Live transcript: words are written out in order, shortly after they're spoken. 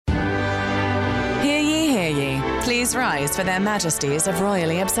Please rise for their majesties of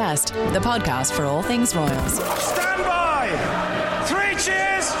Royally Obsessed, the podcast for all things royals. Stand by! 3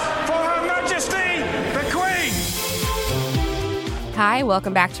 cheers for Her Majesty, the Queen! Hi,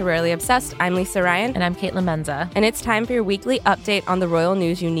 welcome back to Royally Obsessed. I'm Lisa Ryan. And I'm Kaitlin Menza. And it's time for your weekly update on the royal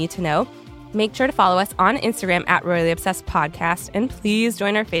news you need to know. Make sure to follow us on Instagram at Royally Obsessed Podcast, and please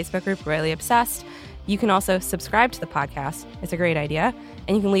join our Facebook group, Royally Obsessed. You can also subscribe to the podcast. It's a great idea.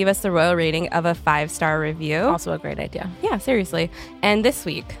 And you can leave us the royal rating of a 5-star review. Also a great idea. Yeah, seriously. And this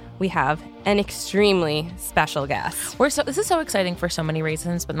week, we have an extremely special guest. This is so exciting for so many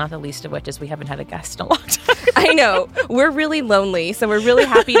reasons, but not the least of which is we haven't had a guest in a long time. I know. We're really lonely, so we're really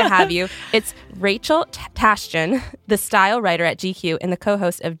happy to have you. It's Rachel Tashjian, the style writer at GQ and the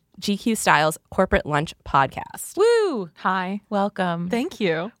co-host of GQ Style's Corporate Lunch podcast. Woo! Hi. Welcome. Thank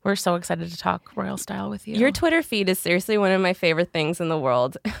you. We're so excited to talk royal style with you. Your Twitter feed is seriously one of my favorite things in the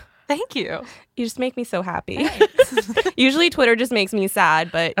world. Thank you. You just make me so happy. Usually Twitter just makes me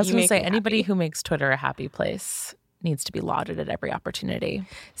sad, but I was going to say, me anybody happy. who makes Twitter a happy place needs to be lauded at every opportunity.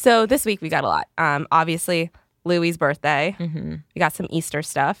 So this week we got a lot. Obviously, Louis's birthday. Mm-hmm. We got some Easter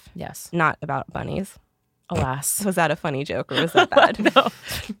stuff. Yes. Not about bunnies. Alas. Was that a funny joke or was that bad? No.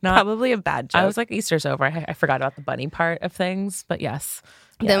 Probably a bad joke. I was like, Easter's over. I forgot about the bunny part of things, but yes.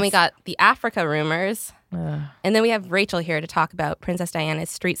 Then we got the Africa rumors. And then we have Rachel here to talk about Princess Diana's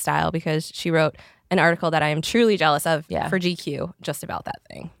street style because she wrote an article that I am truly jealous of for GQ just about that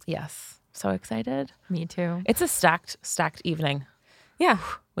thing. Yes. So excited. Me too. It's a stacked evening. Yeah.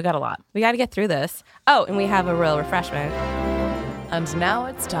 We got a lot. We got to get through this. Oh, and we have a royal refreshment. And now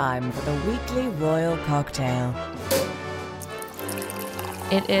it's time for the weekly royal cocktail.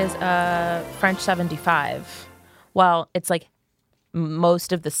 It is a French 75. Well, it's like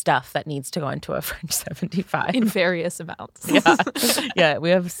most of the stuff that needs to go into a French 75. In various amounts. Yeah, we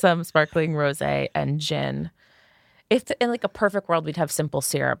have some sparkling rosé and gin. If in like a perfect world, we'd have simple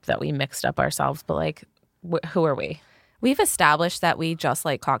syrup that we mixed up ourselves, but like, who are we? We've established that we just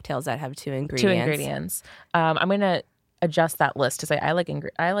like cocktails that have 2 ingredients. 2 ingredients. I'm going to adjust that list to say I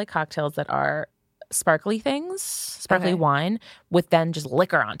like cocktails that are sparkly things, sparkly wine, with then just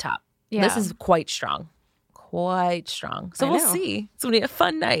liquor on top. Yeah. This is quite strong. So we'll see. It's going to be a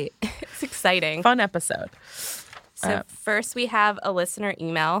fun night. It's exciting. Fun episode. So first we have a listener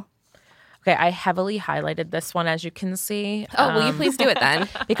email. Okay, I heavily highlighted this one, as you can see. Oh, will you please do it then?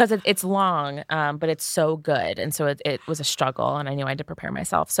 Because it's long, but it's so good. And so it was a struggle, and I knew I had to prepare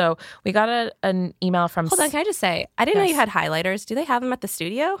myself. So we got an email from... Hold on, can I just say, I didn't know you had highlighters. Do they have them at the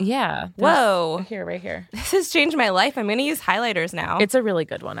studio? Yeah. Whoa. Right here. This has changed my life. I'm going to use highlighters now. It's a really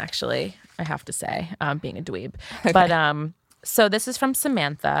good one, actually, I have to say, being a dweeb. Okay. But... So this is from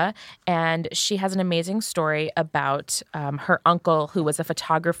Samantha, and she has an amazing story about her uncle, who was a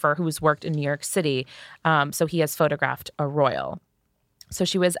photographer who's worked in New York City. So he has photographed a royal. So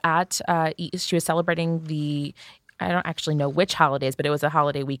she was she was celebrating I don't actually know which holidays, but it was a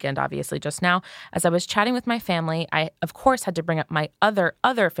holiday weekend, obviously, just now. As I was chatting with my family, I, of course, had to bring up my other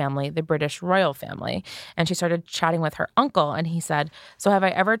family, the British royal family. And she started chatting with her uncle, and he said, "So have I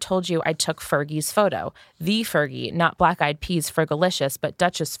ever told you I took Fergie's photo? The Fergie, not Black Eyed Peas Fergalicious, but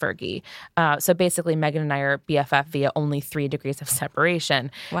Duchess Fergie." So basically, Meghan and I are BFF via only 3 degrees of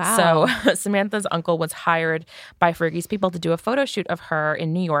separation. Wow. So Samantha's uncle was hired by Fergie's people to do a photo shoot of her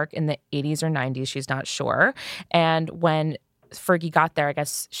in New York in the 80s or 90s. She's not sure. And when Fergie got there, I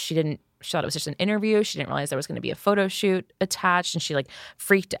guess she thought it was just an interview. She didn't realize there was going to be a photo shoot attached, and she like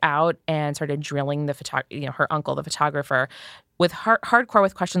freaked out and started drilling her uncle, the photographer, with hardcore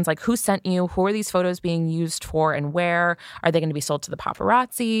with questions like, who sent you? Who are these photos being used for, and where? Are they going to be sold to the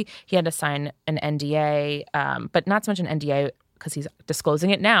paparazzi? He had to sign an NDA, but not so much an NDA because he's disclosing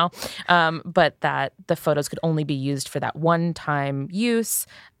it now, but that the photos could only be used for that one-time use.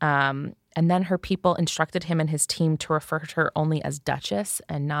 And then her people instructed him and his team to refer to her only as Duchess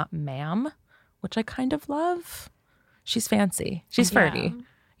and not ma'am, which I kind of love. She's fancy. She's Fergie,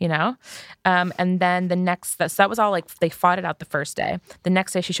 you know? And then so that was all like, they fought it out the first day. The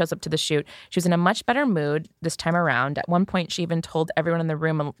next day she shows up to the shoot. She was in a much better mood this time around. At one point, she even told everyone in the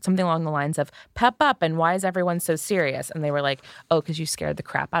room something along the lines of, "Pep up, and why is everyone so serious?" And they were like, "Oh, because you scared the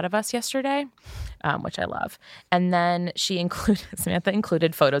crap out of us yesterday," which I love. And then Samantha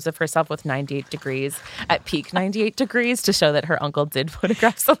included photos of herself with 98 degrees at peak 98 degrees to show that her uncle did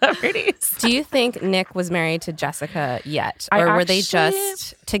photograph celebrities. Do you think Nick was married to Jessica yet? Or were they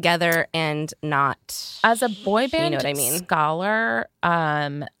just together and not? As a boy band you know what I mean? scholar,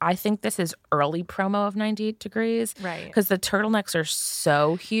 I think this is early promo of 98 degrees. Right. Because the turtlenecks are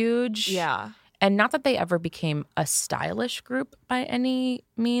so huge. Yeah. And not that they ever became a stylish group by any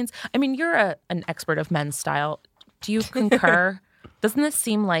means. I mean, you're an expert of men's style. Do you concur? Doesn't this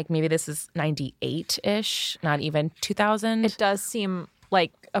seem like maybe this is 98-ish, not even 2000? It does seem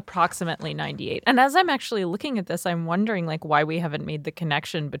like approximately 98. And as I'm actually looking at this, I'm wondering like why we haven't made the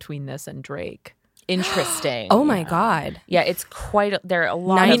connection between this and Drake. Interesting. Oh my God. Yeah, it's quite. There are a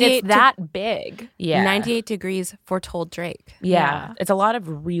lot. I mean, of, it's that big. Yeah, 98 degrees foretold Drake. Yeah, it's a lot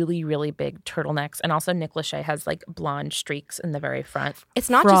of really, really big turtlenecks, and also Nick Lachey has like blonde streaks in the very front. It's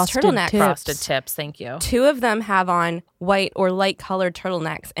not Frosted just turtlenecks. tips. Frosted tips. Thank you. 2 of them have on white or light colored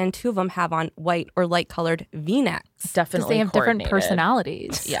turtlenecks, and 2 of them have on white or light colored V-necks. Definitely, Because they have different coordinated.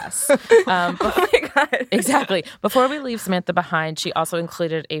 personalities. Yes. Oh my God. Exactly. Before we leave Samantha behind, she also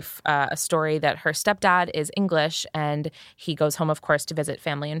included a story that her stepdad is English, and he goes home, of course, to visit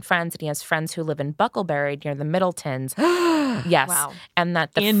family and friends, and he has friends who live in Bucklebury near the Middletons. Yes. Wow. And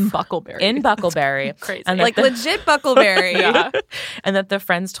that In Bucklebury. In Bucklebury. Crazy. And that Like legit Bucklebury. Yeah. and that the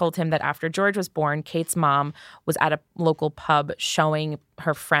friends told him that after George was born, Kate's mom was at a local pub showing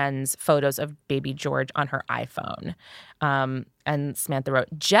her friends photos of baby George on her iPhone. And Samantha wrote,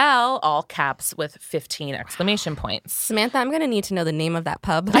 "Gel," all caps with 15 exclamation points. Samantha, I'm going to need to know the name of that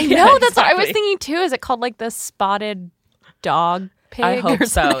pub. I know. That's what I was exactly. thinking too. Is it called like the Spotted Dog Pig? I hope or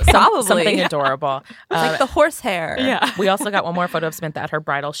so. something? Probably. Something adorable. Like the horsehair. Yeah. We also got one more photo of Samantha at her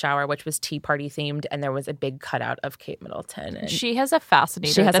bridal shower, which was tea party themed, and there was a big cutout of Kate Middleton. And She has a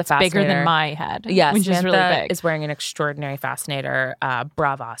fascinator She has a that's bigger fascinator. than my head. yes, which is Samantha really big. is wearing an extraordinary fascinator.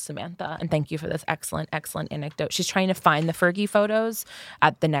 Brava, Samantha. And thank you for this excellent, excellent anecdote. She's trying to find the Fergie photos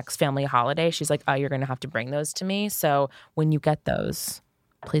at the next family holiday. She's like, oh, you're going to have to bring those to me. So when you get those,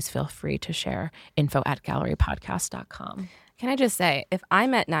 please feel free to share info@gallerypodcast.com. Can I just say, if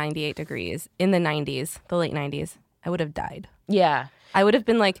I'm at 98 degrees in the 90s, the late 90s, I would have died. Yeah. I would have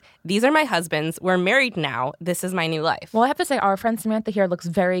been like, these are my husbands. We're married now. This is my new life. Well, I have to say, our friend Samantha here looks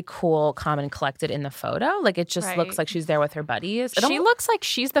very cool, calm, and collected in the photo. Like, it just Right. looks like she's there with her buddies. She looks like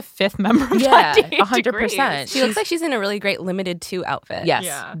she's the 5th member of Yeah, 98 100%. degrees. She looks like she's in a really great limited 2 outfit. Yes,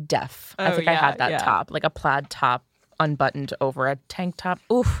 Yeah. def. I Oh, think I yeah, had that yeah. top, like a plaid top unbuttoned over a tank top.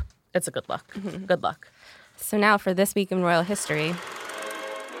 Oof, it's a good look. Good luck. So now for This Week in Royal History.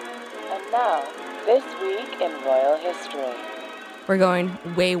 And now, this week in royal history. We're going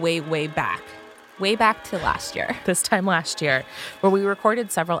way, way, way back. Way back to last year. This time last year, where we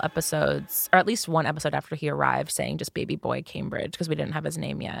recorded several episodes, or at least one episode after he arrived, saying just baby boy Cambridge, because we didn't have his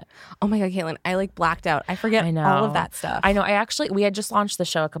name yet. Oh my God, Kaitlin, I like blacked out. I forget all of that stuff. I know. We had just launched the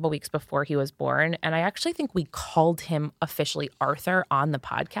show a couple weeks before he was born, and I actually think we called him officially Arthur on the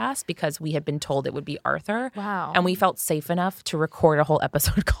podcast because we had been told it would be Arthur. Wow. And we felt safe enough to record a whole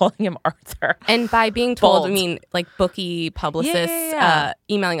episode calling him Arthur. And by being told, Bold. I mean like bookie publicists Yeah.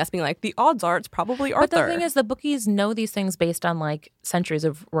 emailing us being like, the odds are it's probably Arthur. But the thing is, the bookies know these things based on like centuries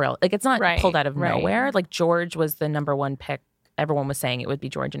of royal. Like, it's not Right, pulled out of right. nowhere. Like, George was the number one pick. Everyone was saying it would be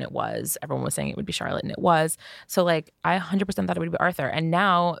George, and it was. Everyone was saying it would be Charlotte, and it was. So, like, I 100% thought it would be Arthur. And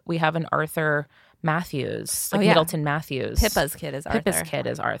now we have an Arthur Matthews, like Middleton Matthews. Pippa's kid is Arthur. Pippa's kid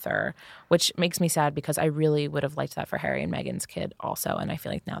is Arthur, which makes me sad because I really would have liked that for Harry and Meghan's kid also. And I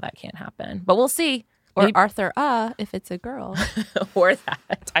feel like now that can't happen. But we'll see. Or Maybe- Arthur, if it's a girl. or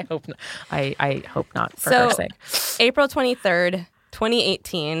that. I hope not. I hope not for So- her sake. April 23rd,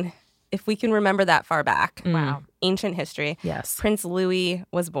 2018, if we can remember that far back. Wow. Ancient history. Yes. Prince Louis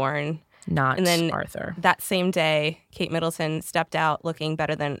was born. Not And then Arthur. that same day, Kate Middleton stepped out looking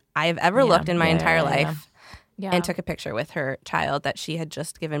better than I've ever looked in my entire life Yeah. and took a picture with her child that she had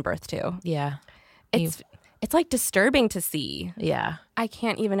just given birth to. Yeah. It's like disturbing to see. Yeah. I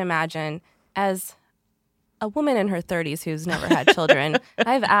can't even imagine as a woman in her 30s who's never had children.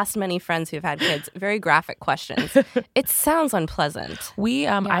 I've asked many friends who've had kids very graphic questions. It sounds unpleasant.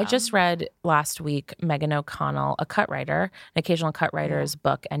 I just read last week Megan O'Connell, a cut writer, an occasional cut writer's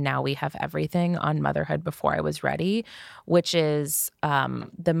book, and Now We Have Everything on Motherhood Before I Was Ready, which is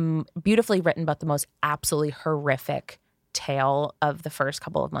beautifully written but the most absolutely horrific tale of the first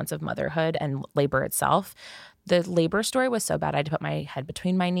couple of months of motherhood and labor itself. The labor story was so bad I had to put my head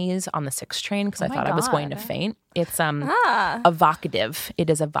between my knees on the 6 train because I my thought I was going to God. faint. It's evocative. It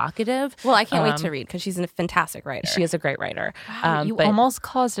is evocative. Well, I can't wait to read because she's a fantastic writer. She is a great writer. You but- almost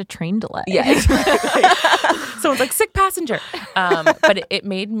caused a train delay. Yeah, exactly. Someone's like, sick passenger. But it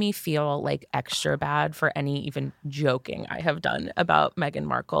made me feel like extra bad for any even joking I have done about Meghan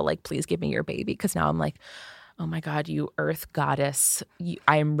Markle. Like, please give me your baby. Because now I'm like, oh my God, you earth goddess.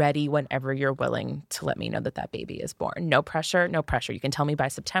 I am ready whenever you're willing to let me know that that baby is born. No pressure, no pressure. You can tell me by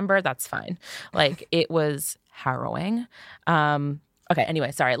September. That's fine. Like, it was harrowing. Okay,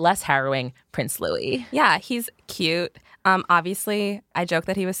 anyway, sorry. Less harrowing, Prince Louis. Yeah, he's cute. Obviously, I joke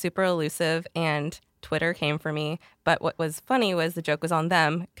that he was super elusive and Twitter came for me. But what was funny was the joke was on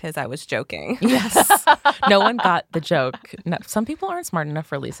them because I was joking. Yes. No one got the joke. No, some people aren't smart enough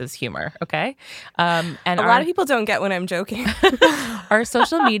for Lisa's humor, okay? And a lot of people don't get when I'm joking. Our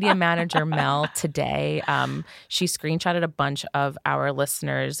social media manager, Mel, today, she screenshotted a bunch of our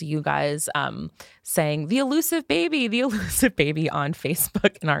listeners, you guys, saying the elusive baby on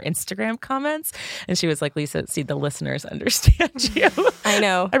Facebook in our Instagram comments. And she was like, Lisa, see, the listeners understand you. I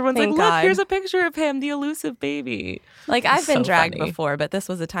know. Everyone's Thank like, God. look, here's a picture of him, the elusive baby. Like, I've been so dragged funny. before, but this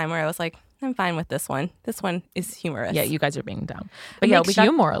was a time where I was like, I'm fine with this one. This one is humorous. Yeah, you guys are being dumb. But But makes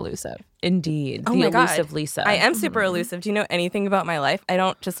you more elusive. Indeed. Oh the my God. elusive Lisa. I am super elusive. Do you know anything about my life? I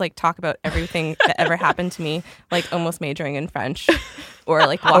don't just like talk about everything that ever happened to me, like almost majoring in French or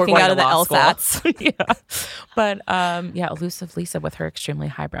like walking going out to of the law school. LSATs. Yeah. But yeah, elusive Lisa with her extremely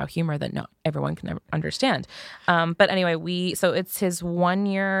highbrow humor that no everyone can understand. But anyway, so it's his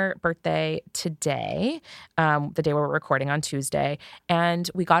 1-year birthday today, the day we're recording on Tuesday. And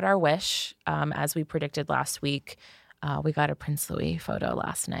we got our wish, as we predicted last week. We got a Prince Louis photo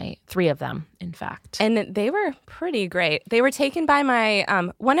last night. 3 of them, in fact. And they were pretty great. They were taken by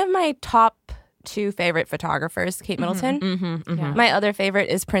my one of my top 2 favorite photographers, Kate Middleton. Yeah. My other favorite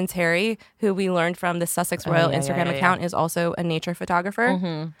is Prince Harry, who we learned from the Sussex Royal Instagram account is also a nature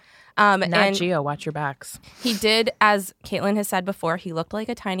photographer. Nat Geo, watch your backs. He did, as Kaitlin has said before, he looked like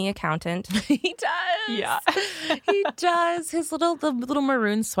a tiny accountant. He does. Yeah. He does. His little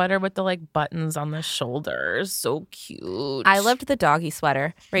maroon sweater with the like buttons on the shoulders. So cute. I loved the doggy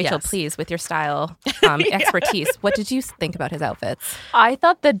sweater. Rachel, Yes. please, with your style expertise, what did you think about his outfits? I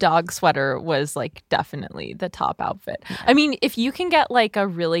thought the dog sweater was like definitely the top outfit. I mean, if you can get like a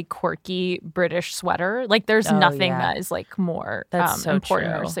really quirky British sweater, like there's nothing yeah. that is like more That's so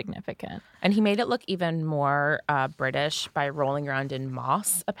important or true. significant. And he made it look even more British by rolling around in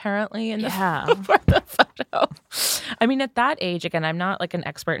moss, apparently, in the for the photo. I mean, at that age, again, I'm not like an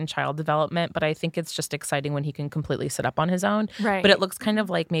expert in child development, but I think it's just exciting when he can completely sit up on his own. Right. But it looks kind of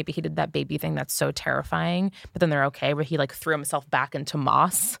like maybe he did that baby thing that's so terrifying, but then they're okay, where he like threw himself back into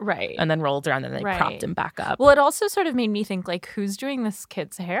moss. Right. And then rolled around and they Right. propped him back up. Well, it also sort of made me think like, who's doing this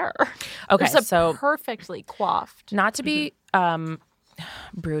kid's hair? Okay, It's so perfectly coiffed. not to be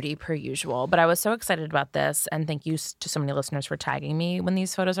broody per usual, but I was so excited about this, and thank you to so many listeners for tagging me when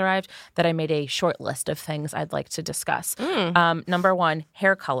these photos arrived, that I made a short list of things I'd like to discuss. Number 1,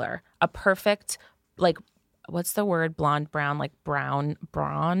 hair color. A perfect, like, what's the word? Blonde, brown, like brown,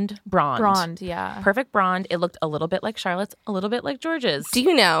 blonde? Blonde, yeah. Perfect blonde. It looked a little bit like Charlotte's, a little bit like George's. Do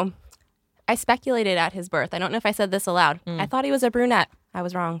you know, I speculated at his birth. I don't know if I said this aloud. I thought he was a brunette. I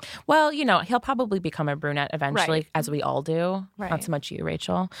was wrong. Well, you know, he'll probably become a brunette eventually, Right. as we all do. Right. Not so much you,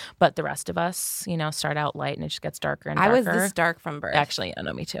 Rachel, but the rest of us, you know, start out light and it just gets darker and I darker. was this dark from birth. Actually,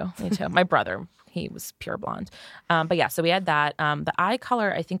 no, me too. Me too. My brother, he was pure blonde. But yeah, so we had that. The eye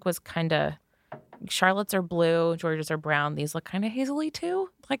color, I think, was kind of, Charlotte's are blue, George's are brown. These look kind of hazily too,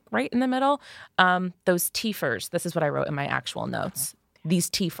 like right in the middle. Those teethers, this is what I wrote in my actual notes. These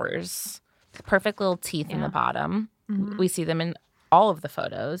teethers, perfect little teeth in the bottom. We see them in all of the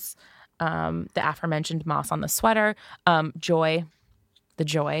photos. The aforementioned moss on the sweater, the joy The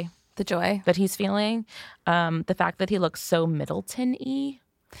joy. that he's feeling, the fact that he looks so Middleton-y.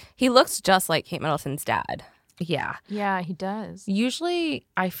 He looks just like Kate Middleton's dad. Yeah. Yeah, he does. Usually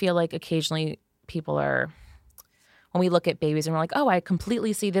I feel like occasionally people are, when we look at babies and we're like, oh, I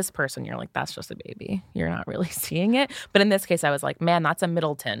completely see this person. You're like, that's just a baby. You're not really seeing it. But in this case, I was like, man, that's a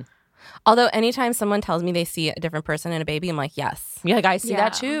Middleton. Although anytime someone tells me they see a different person in a baby, I'm like, yes. Yeah, like I see Yeah.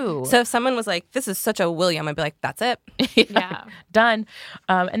 that too. So if someone was like, this is such a William, I'd be like, that's it. Yeah. Done.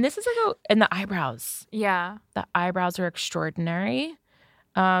 And this is and the eyebrows. Yeah. The eyebrows are extraordinary.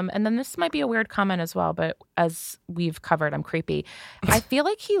 And then this might be a weird comment as well, but as we've covered, I'm creepy. I feel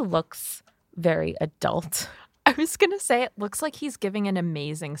like he looks very adult. I was going to say it looks like he's giving an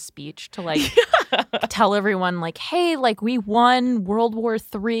amazing speech to like tell everyone like, hey, like we won World War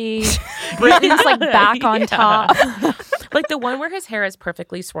III. Britain's like back on top. Like the one where his hair is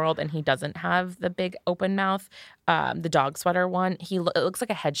perfectly swirled and he doesn't have the big open mouth, the dog sweater one, it looks like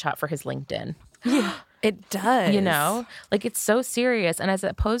a headshot for his LinkedIn. It does. You know, like it's so serious. And as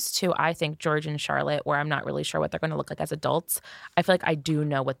opposed to, I think, George and Charlotte, where I'm not really sure what they're going to look like as adults, I feel like I do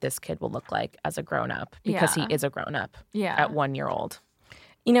know what this kid will look like as a grown up because Yeah. he is a grown up Yeah. at 1 year old.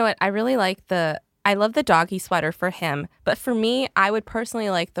 You know what? I really like I love the doggy sweater for him. But for me, I would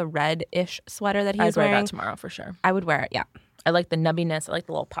personally like the red-ish sweater that he's I'd wear wearing. that tomorrow for sure. I would wear it, yeah. I like the nubbiness. I like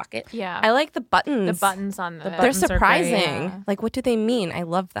the little pocket. Yeah. I like the buttons. the buttons on the They're buttons are great. surprising. Yeah. Like, what do they mean? I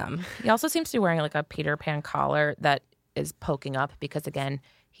love them. He also seems to be wearing like a Peter Pan collar that is poking up because, again,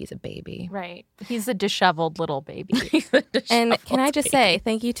 he's a baby. Right. He's a disheveled little baby. And can I just say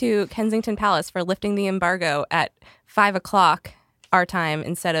thank you to Kensington Palace for lifting the embargo at 5:00 our time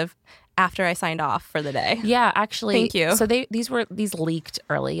instead of after I signed off for the day. Yeah, actually. Thank you. So these leaked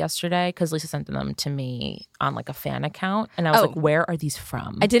early yesterday because Lisa sent them to me on like a fan account. And I was like, where are these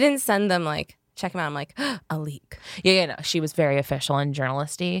from? I didn't send them like, check them out. I'm like, a leak. Yeah, no, she was very official and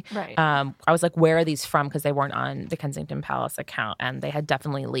journalisty. Right. I was like, where are these from? Because they weren't on the Kensington Palace account, and they had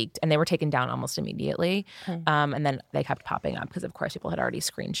definitely leaked, and they were taken down almost immediately. And then they kept popping up because, of course, people had already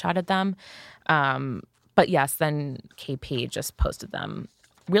screenshotted them. But yes, then KP just posted them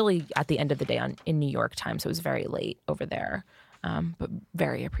really at the end of the day in New York time, so it was very late over there, but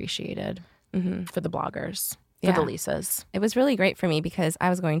very appreciated for the bloggers. For the Lisas. It was really great for me because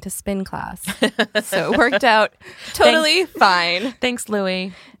I was going to spin class. So it worked out totally fine. Thanks,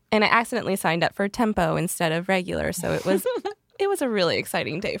 Louie. And I accidentally signed up for tempo instead of regular. So it was a really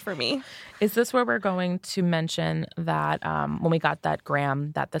exciting day for me. Is this where we're going to mention that when we got that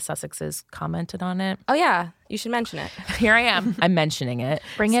gram that the Sussexes commented on it? Oh, yeah. You should mention it. Here I am. I'm mentioning it.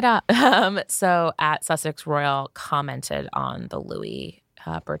 Bring it up. So at Sussex Royal commented on the Louis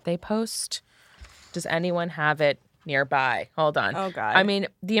birthday post. Does anyone have it nearby? Hold on. Oh, God. I mean,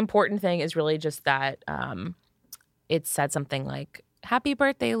 the important thing is really just that it said something like, happy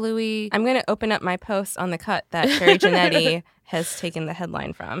birthday, Louis. I'm going to open up my post on the cut that Sherry Janetti has taken the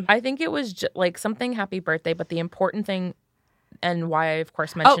headline from. I think it was like something happy birthday, but the important thing and why I, of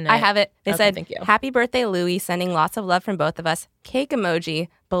course, mentioned it. I have it. They said, thank you. Happy birthday, Louis. Sending lots of love from both of us. Cake emoji,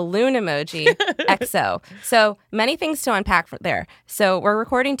 balloon emoji, XO. So many things to unpack there. So we're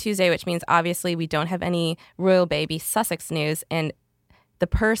recording Tuesday, which means obviously we don't have any royal baby Sussex news. And the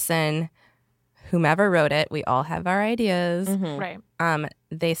person, whomever wrote it, we all have our ideas. Right.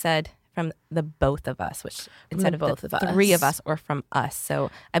 They said from the both of us, which instead of both the of us. three of us or from us.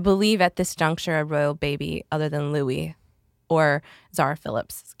 So I believe at this juncture, a royal baby other than Louis or Zara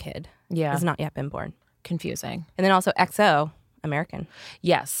Phillips' kid has not yet been born. Confusing. And then also XO, American.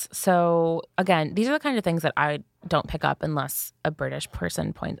 Yes. So again, these are the kind of things that I don't pick up unless a British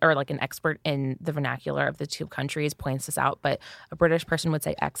person points, or like an expert in the vernacular of the two countries points this out. But a British person would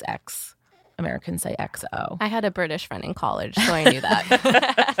say XX. Americans say XO. I had a British friend in college, so I knew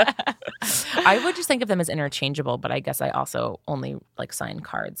that. I would just think of them as interchangeable, but I guess I also only like sign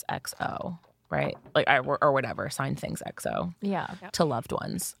cards XO. Right? Like or whatever, sign things XO. Yeah. To loved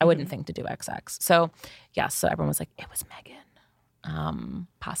ones. I wouldn't think to do XX. So, yes, so everyone was like, it was Meghan.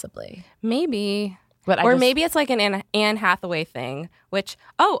 Possibly. Maybe. But maybe it's like an Anne Hathaway thing, which,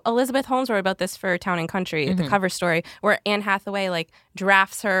 Elizabeth Holmes wrote about this for Town and Country, the cover story, where Anne Hathaway like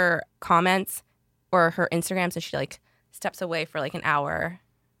drafts her comments or her Instagram, so she like steps away for like an hour.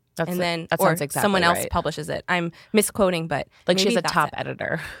 That sounds exactly someone else publishes it. I'm misquoting, but like she's a top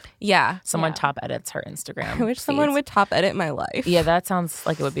editor. Yeah. Someone top edits her Instagram. I wish someone would top edit my life. Yeah, that sounds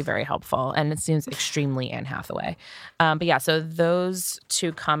like it would be very helpful. And it seems extremely Anne Hathaway. But yeah, so those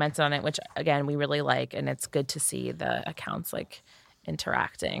two comments on it, which again, we really like. And it's good to see the accounts like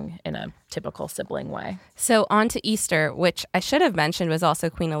interacting in a typical sibling way. So on to Easter, which I should have mentioned was also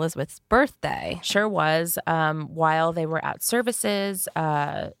Queen Elizabeth's birthday. Sure was. While they were at services,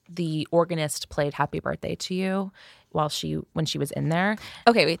 the organist played Happy Birthday to You when she was in there.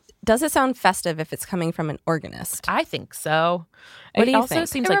 Okay, wait. Does it sound festive if it's coming from an organist? I think so. What do you also think?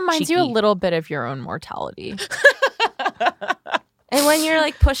 Seems it like reminds cheeky. you a little bit of your own mortality. And when you're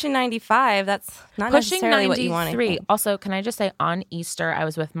like pushing 95, that's not pushing necessarily 93. what you want to think. Also, can I just say on Easter, I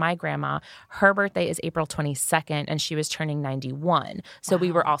was with my grandma. Her birthday is April 22nd, and she was turning 91. So we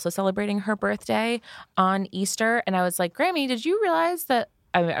were also celebrating her birthday on Easter. And I was like, Grammy, did you realize that?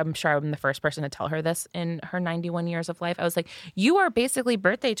 I'm sure I'm the first person to tell her this in her 91 years of life. I was like, you are basically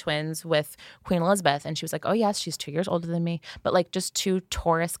birthday twins with Queen Elizabeth. And she was like, oh, yes, she's 2 years older than me. But like just two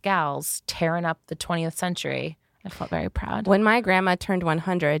Taurus gals tearing up the 20th century. I felt very proud. When my grandma turned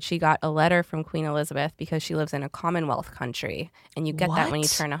 100, she got a letter from Queen Elizabeth because she lives in a Commonwealth country. And you get that when you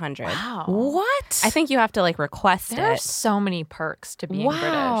turn 100. Wow. What? I think you have to like request There are it. so many perks to being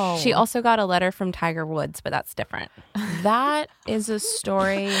Wow. British. She also got a letter from Tiger Woods, but that's different. That is a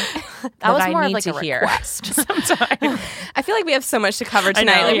story That was I more need like to a hear request. sometime. I feel like we have so much to cover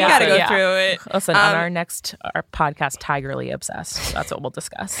tonight. know, We yeah. got to go Yeah. through it. Listen, on our next podcast, Tigerly Obsessed. That's what we'll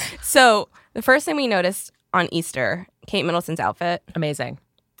discuss. So the first thing we noticed on Easter, Kate Middleton's outfit. Amazing.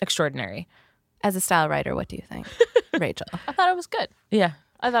 Extraordinary. As a style writer, what do you think, Rachel? I thought it was good. Yeah.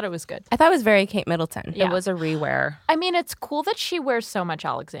 I thought it was good. I thought it was very Kate Middleton. Yeah. It was a rewear. I mean, it's cool that she wears so much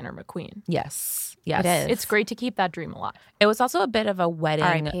Alexander McQueen. Yes. It is. It's great to keep that dream alive. It was also a bit of a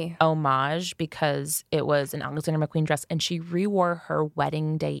wedding R.I.P. homage because it was an Alexander McQueen dress and she re-wore her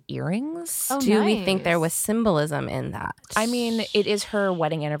wedding day earrings. Oh, Do we think nice. there was symbolism in that? I mean, it is her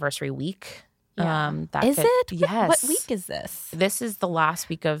wedding anniversary week. Yeah. Is it? Yes. What week is this? This is the last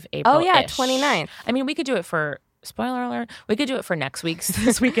week of April. Oh, yeah, 29th. I mean, we could do it for, spoiler alert, we could do it for next week's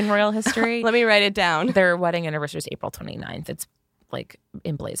This Week in Royal History. Let me write it down. Their wedding anniversary is April 29th. It's like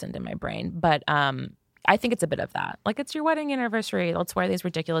emblazoned in my brain. But I think it's a bit of that. Like, it's your wedding anniversary. Let's wear these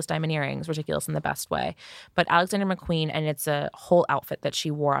ridiculous diamond earrings, ridiculous in the best way. But Alexander McQueen, and it's a whole outfit that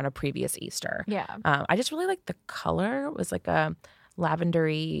she wore on a previous Easter. Yeah. I just really like the color. It was like a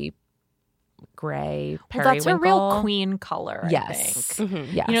lavendery gray periwinkle. That's a real queen color, Yes. I think.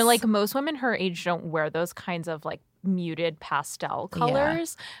 Mm-hmm. Yes. You know, like most women her age don't wear those kinds of like muted pastel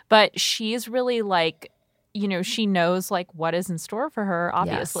colors, but she's really like, you know, she knows like what is in store for her,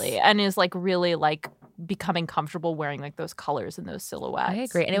 obviously, and is like really like becoming comfortable wearing like those colors and those silhouettes. I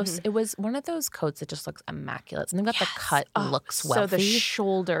agree. And it was one of those coats that just looks immaculate. Something about the cut looks So wealthy. the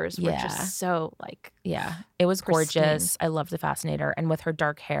shoulders were Yeah. just so like Yeah, it was pristine. gorgeous. I loved the fascinator, and with her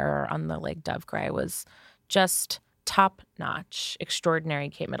dark hair on the like dove gray was just top notch, extraordinary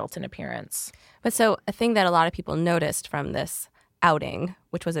Kate Middleton appearance. But so a thing that a lot of people noticed from this outing,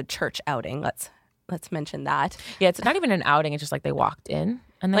 which was a church outing, let's mention that. Yeah, it's not even an outing. It's just like they walked in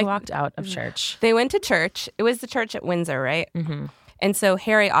and they Like- walked out of church. They went to church. It was the church at Windsor, right? Mm-hmm. And so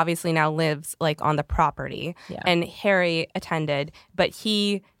Harry obviously now lives like on the property. Yeah. And Harry attended, but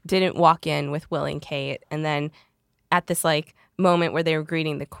he didn't walk in with Will and Kate. And then at this like moment where they were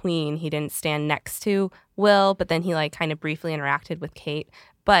greeting the Queen, he didn't stand next to Will, but then he like kind of briefly interacted with Kate.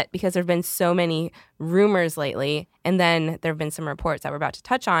 But because there have been so many rumors lately, and then there have been some reports that we're about to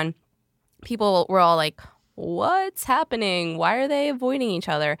touch on, people were all like, what's happening? Why are they avoiding each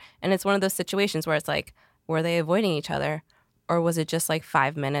other? And it's one of those situations where it's like, were they avoiding each other? Or was it just like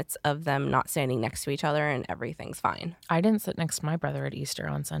 5 minutes of them not standing next to each other and everything's fine? I didn't sit next to my brother at Easter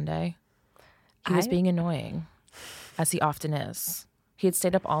on Sunday. He was I- being annoying, as he often is. He had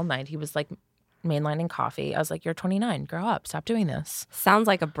stayed up all night. He was like mainlining coffee. I was like, you're 29. Grow up. Stop doing this. Sounds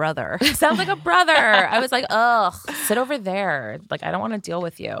like a brother. Sounds like a brother. I was like, ugh, sit over there. Like, I don't want to deal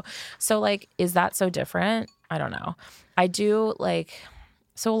with you. So, like, is that so different? I don't know. I do, like,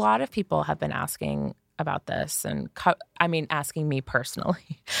 so a lot of people have been asking about this and, asking me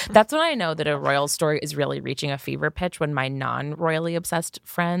personally. That's when I know that a royal story is really reaching a fever pitch, when my non-royally obsessed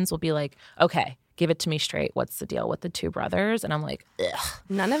friends will be like, okay, give it to me straight. What's the deal with the two brothers? And I'm like, ugh.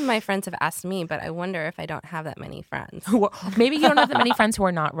 None of my friends have asked me, but I wonder if I don't have that many friends. Maybe you don't have that many friends who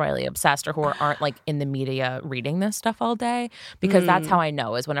are not royally obsessed or who aren't like in the media reading this stuff all day, because that's how I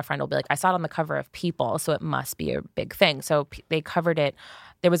know, is when a friend will be like, I saw it on the cover of People, so it must be a big thing. So they covered it.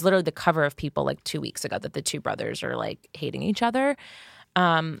 There was literally the cover of People like 2 weeks ago that the two brothers are like hating each other.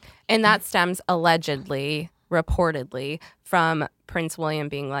 And that stems allegedly, reportedly, from Prince William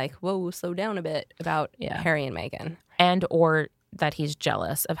being like, whoa, slow down a bit about Harry and Meghan. And or that he's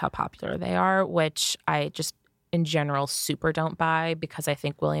jealous of how popular they are, which I just in general super don't buy, because I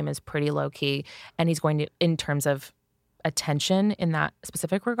think William is pretty low-key, and he's going to, in terms of attention in that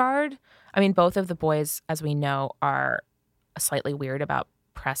specific regard. I mean, both of the boys, as we know, are slightly weird about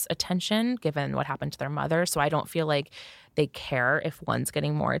press attention given what happened to their mother. So I don't feel like they care if one's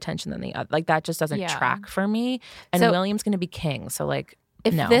getting more attention than the other. Like, that just doesn't track for me. And So- William's going to be king. So, like,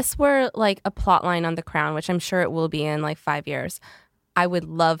 If no. this were like a plot line on The Crown, which I'm sure it will be in like 5 years, I would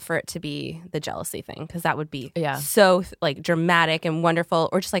love for it to be the jealousy thing, because that would be so like dramatic and wonderful,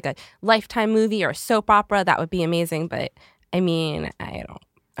 or just like a Lifetime movie or a soap opera. That would be amazing. But I mean,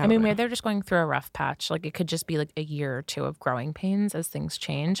 I mean, maybe they're just going through a rough patch. Like, it could just be like a year or two of growing pains as things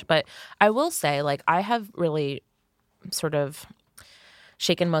change. But I will say, like, I have really sort of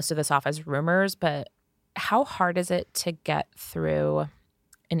shaken most of this off as rumors. But how hard is it to get through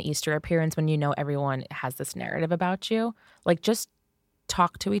an Easter appearance when you know everyone has this narrative about you? Like, just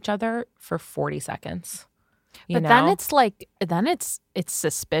talk to each other for 40 seconds. But then it's like, it's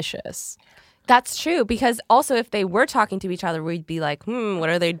suspicious. That's true, because also if they were talking to each other, we'd be like, what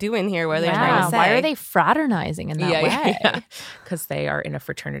are they doing here? What are they trying to say? Why are they fraternizing in that way? Because they are in a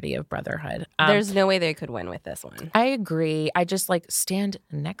fraternity of brotherhood. There's no way they could win with this one. I agree. I just like stand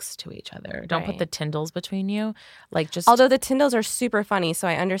next to each other. Don't put the Tyndalls between you. Like, just Although the Tyndalls are super funny, so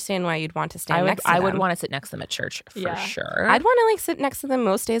I understand why you'd want to stand next to them. I would want to sit next to them at church for sure. I'd want to like sit next to them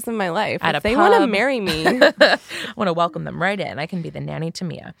most days of my life. At if a they want to pub. marry me. I want to welcome them right in. I can be the nanny to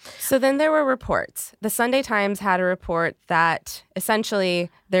Mia. So then there were reports. The Sunday Times had a report that essentially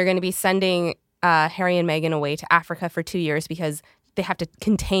they're going to be sending Harry and Meghan away to Africa for 2 years because they have to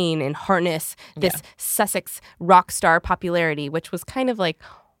contain and harness this Sussex rock star popularity, which was kind of like,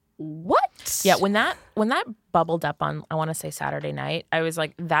 what? Yeah, when that bubbled up on, I want to say Saturday night, I was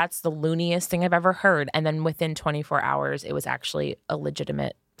like, that's the looniest thing I've ever heard. And then within 24 hours, it was actually a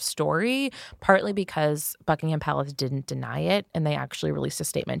legitimate story, partly because Buckingham Palace didn't deny it, and they actually released a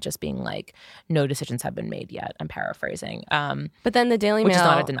statement just being like, no decisions have been made yet. I'm paraphrasing. But then the Daily Mail, which is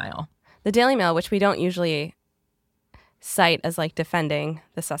not a denial. The Daily Mail, which we don't usually cite as like defending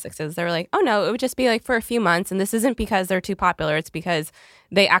the Sussexes, they were like, oh no, it would just be like for a few months, and this isn't because they're too popular, it's because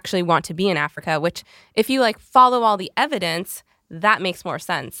they actually want to be in Africa, which if you like follow all the evidence, that makes more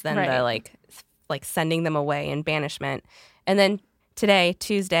sense than the like sending them away in banishment. And then today,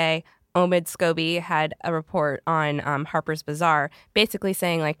 Tuesday, Omid Scobie had a report on Harper's Bazaar basically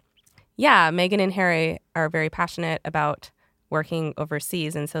saying like, yeah, Meghan and Harry are very passionate about working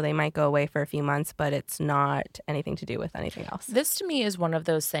overseas, and so they might go away for a few months, but it's not anything to do with anything else. This to me is one of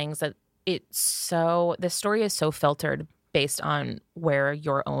those things that the story is so filtered based on where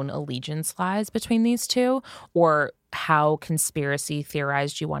your own allegiance lies between these two, or how conspiracy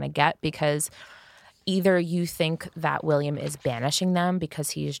theorized you want to get, because either you think that William is banishing them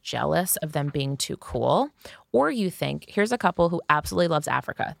because he's jealous of them being too cool, or you think, here's a couple who absolutely loves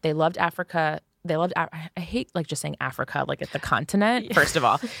Africa. They loved Africa. I hate like just saying Africa, like at the continent. First of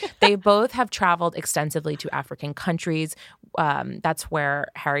all, they both have traveled extensively to African countries. That's where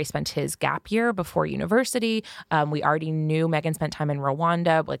Harry spent his gap year before university. We already knew Meghan spent time in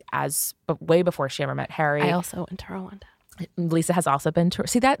Rwanda, way before she ever met Harry. I also went to Rwanda. Lisa has also been to.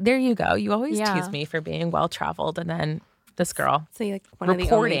 See that? There you go. You always tease me for being well traveled, and then this girl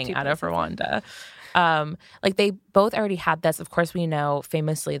reporting out of Rwanda. Like they both already had this. Of course, we know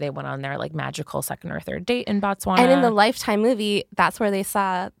famously they went on their like magical second or third date in Botswana. And in the Lifetime movie, that's where they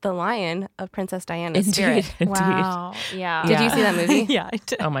saw the lion of Princess Diana's spirit. Indeed. Wow. Yeah. Did you see that movie? Yeah, I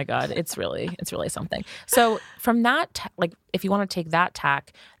did. Oh my God, it's really something. So from that, like if you want to take that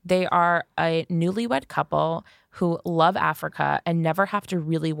tack, they are a newlywed couple who love Africa and never have to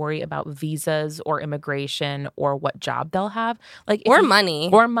really worry about visas or immigration or what job they'll have. Money.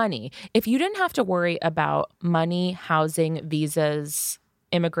 Or money. If you didn't have to worry about money, housing, visas,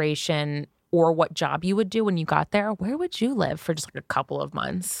 immigration, or what job you would do when you got there, where would you live for just like a couple of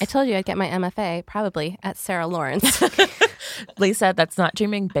months? I told you I'd get my MFA probably at Sarah Lawrence. Lisa, that's not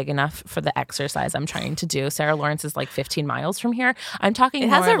dreaming big enough for the exercise I'm trying to do. Sarah Lawrence is like 15 miles from here. I'm talking. It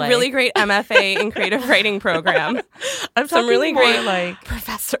has a really great MFA in creative writing program. I'm some really more great like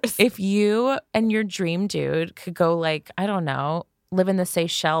professors. If you and your dream dude could go like, I don't know, live in the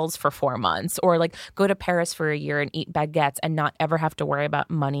Seychelles for 4 months, or like go to Paris for a year and eat baguettes and not ever have to worry about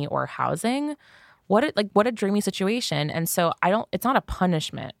money or housing. What a dreamy situation. And so it's not a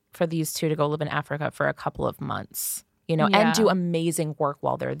punishment for these two to go live in Africa for a couple of months, and do amazing work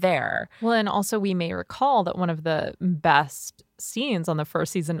while they're there. Well, and also we may recall that one of the best scenes on the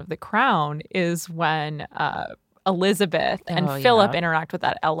first season of The Crown is when Elizabeth and Philip interact with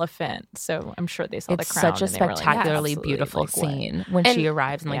that elephant. So I'm sure they saw The Crown. It's such a spectacularly beautiful scene when she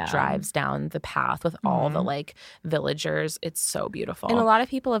arrives and drives down the path with all the like villagers. It's so beautiful. And a lot of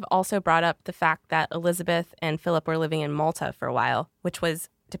people have also brought up the fact that Elizabeth and Philip were living in Malta for a while, which was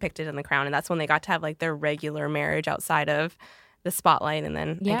depicted in The Crown. And that's when they got to have like their regular marriage outside of the spotlight. And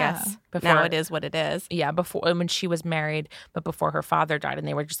then I guess now it is what it is. Yeah, before when she was married, but before her father died, and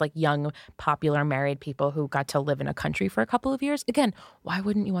they were just like young, popular married people who got to live in a country for a couple of years. Again, why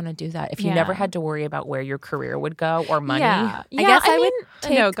wouldn't you want to do that if you never had to worry about where your career would go or money? Yeah. I guess I would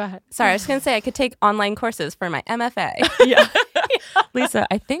take, no, go ahead. Sorry, I was going to say I could take online courses for my MFA. Yeah. Lisa,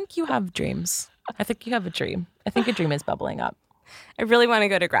 I think you have dreams. I think you have a dream. I think a dream is bubbling up. I really want to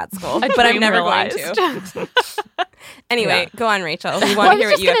go to grad school, but I'm never going to. Anyway, go on, Rachel. We want to hear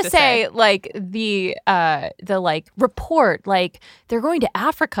what you have to say. Like the like report, like they're going to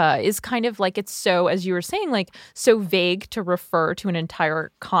Africa is kind of like, it's so, as you were saying, like so vague to refer to an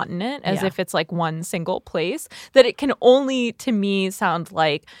entire continent as if it's like one single place, that it can only to me sound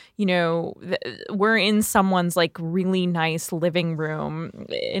like, we're in someone's like really nice living room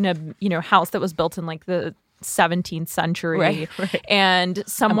in a, house that was built in like the 17th century. Right. And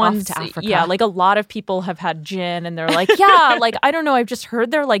someone's, to Africa. yeah, like a lot of people have had gin and they're like, yeah, like, I don't know, I've just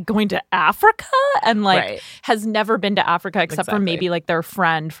heard they're like going to Africa and like has never been to Africa except for maybe like their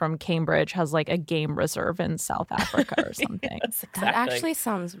friend from Cambridge has like a game reserve in South Africa or something. That actually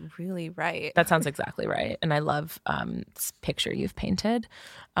sounds really right. That sounds exactly right. And I love this picture you've painted.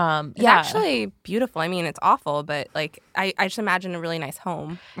 It's actually beautiful. I mean, it's awful, but like I just imagine a really nice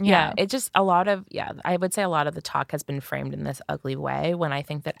home. Yeah, it just a lot of I would say a lot of the talk has been framed in this ugly way when I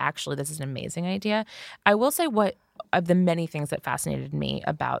think that actually this is an amazing idea. I will say what of the many things that fascinated me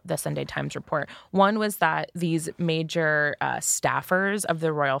about the Sunday Times report. One was that these major staffers of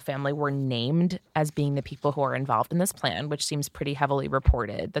the royal family were named as being the people who are involved in this plan, which seems pretty heavily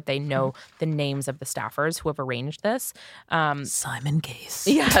reported, that they know the names of the staffers who have arranged this. Simon Case.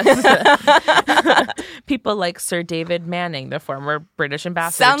 Yes. People like Sir David Manning, the former British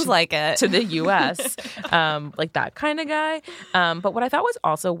ambassador. Sounds like it. To the U.S., like that kind of guy. But what I thought was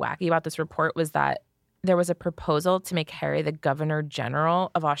also wacky about this report was that there was a proposal to make Harry the Governor General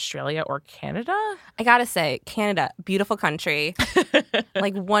of Australia or Canada. I gotta say, Canada, beautiful country,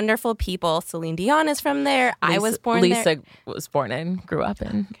 like wonderful people. Celine Dion is from there. I was born there. Lisa was born and grew up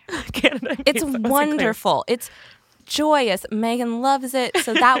in Canada. It's wonderful. It's joyous. Megan loves it.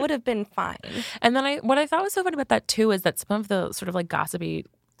 So that would have been fine. And then what I thought was so funny about that too is that some of the sort of like gossipy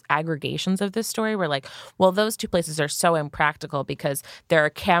aggregations of this story were like, well, those two places are so impractical because there are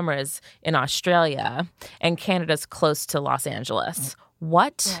cameras in Australia and Canada's close to Los Angeles.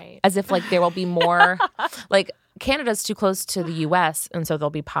 What? Right. As if like there will be more like Canada's too close to the US and so there'll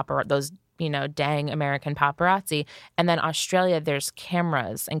be those, you know, dang American paparazzi. And then Australia, there's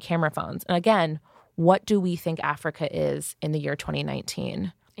cameras and camera phones. And again, what do we think Africa is in the year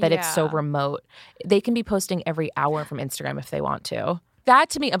 2019? That it's so remote. They can be posting every hour from Instagram if they want to.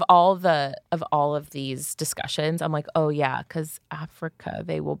 That to me, of all of these discussions, I'm like, oh yeah, because Africa,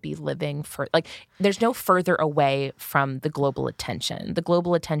 they will be living for like, there's no further away from the global attention. The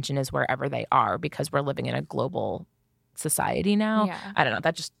global attention is wherever they are because we're living in a global society now. Yeah. I don't know.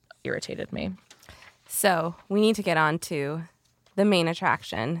 That just irritated me. So we need to get on to the main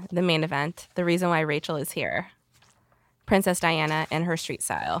attraction, the main event, the reason why Rachel is here. Princess Diana and her street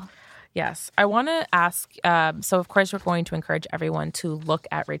style. Yes. I want to ask, so of course we're going to encourage everyone to look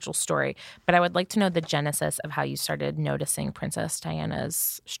at Rachel's story, but I would like to know the genesis of how you started noticing Princess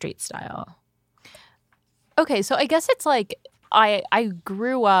Diana's street style. Okay, so I guess it's like I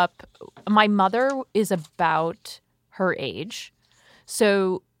grew up, my mother is about her age.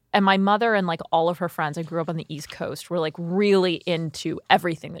 So, and my mother and like all of her friends, I grew up on the East Coast, were like really into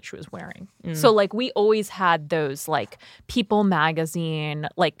everything that she was wearing. So like we always had those like People magazine,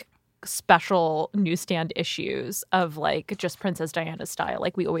 like special newsstand issues of like just Princess Diana's style.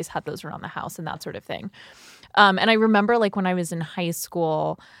 Like we always had those around the house and that sort of thing. And I remember like when I was in high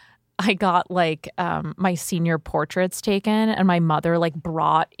school, I got like my senior portraits taken and my mother like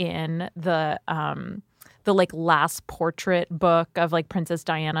brought in the like last portrait book of like Princess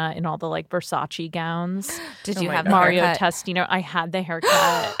Diana in all the like Versace gowns. Did you have Mario haircut? Testino? I had the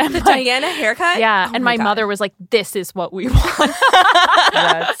haircut. The Diana haircut? Yeah. Oh and my God. mother was like, this is what we want.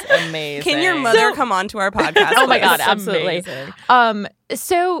 That's amazing. Can your mother come on to our podcast? Oh my God, That's absolutely. amazing.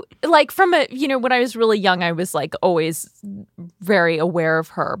 So like from a, you know, when I was really young, I was like always very aware of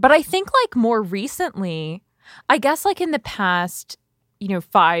her. But I think like more recently, I guess like in the past, you know,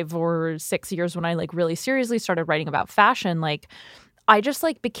 5 or 6 years when I like really seriously started writing about fashion, like I just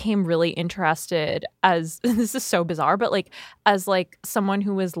like became really interested as, this is so bizarre, but like as like someone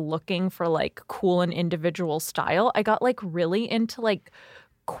who was looking for like cool and individual style, I got like really into like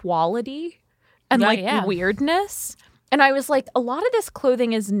quality and weirdness. And I was like, a lot of this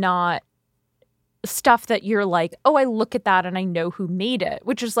clothing is not stuff that you're like, oh, I look at that and I know who made it,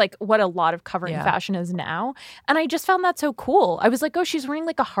 which is like what a lot of covering fashion is now. And I just found that so cool. I was like, oh, she's wearing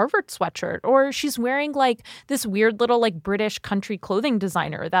like a Harvard sweatshirt, or she's wearing like this weird little like British country clothing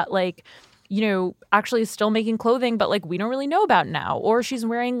designer that like, you know, actually is still making clothing, but like we don't really know about now. Or she's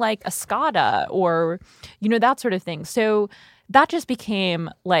wearing like a Skada or, you know, that sort of thing. So that just became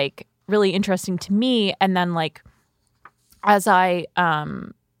like really interesting to me. And then like as I,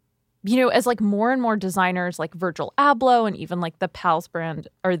 you know, as like more and more designers like Virgil Abloh and even like the Palace brand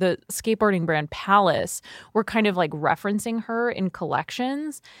or the skateboarding brand Palace were kind of like referencing her in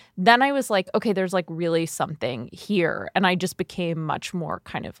collections, then I was like, okay, there's like really something here. And I just became much more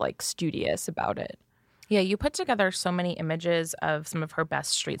kind of like studious about it. Yeah, you put together so many images of some of her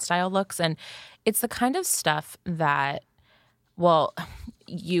best street style looks. And it's the kind of stuff that, well,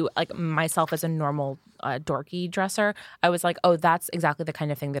 you like myself as a normal dorky dresser, I was like, oh, that's exactly the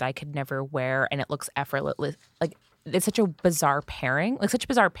kind of thing that I could never wear, and it looks effortless. Like, it's such a bizarre pairing, like such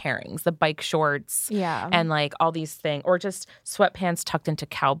bizarre pairings, the bike shorts and like all these things, or just sweatpants tucked into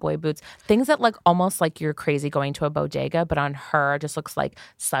cowboy boots, things that look almost like you're crazy going to a bodega, but on her just looks like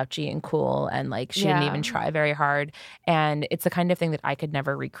slouchy and cool, and like she didn't even try very hard. And it's the kind of thing that I could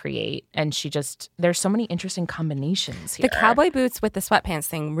never recreate. And there's so many interesting combinations here. The cowboy boots with the sweatpants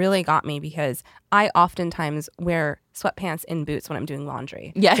thing really got me because I oftentimes wear sweatpants in boots when I'm doing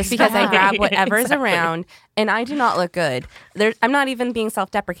laundry. Yes. Just because I grab whatever's around, and I do not look good. I'm not even being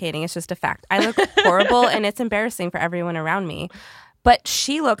self-deprecating. It's just a fact. I look horrible, and it's embarrassing for everyone around me. But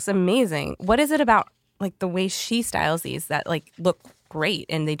she looks amazing. What is it about like the way she styles these that like look great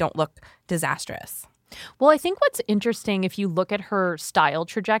and they don't look disastrous? Well, I think what's interesting if you look at her style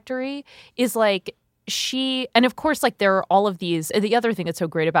trajectory is like and of course, like there are all of these. The other thing that's so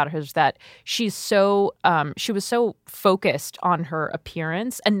great about her is that she was so focused on her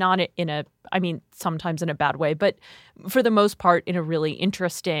appearance, and not sometimes in a bad way, but for the most part in a really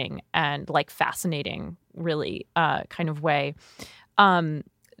interesting and like fascinating, really kind of way.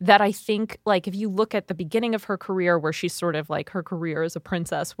 That I think, like, if you look at the beginning of her career, where she's sort of like her career as a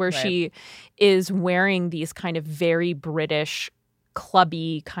princess, where she is wearing these kind of very British,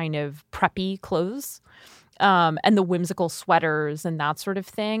 clubby, kind of preppy clothes, and the whimsical sweaters and that sort of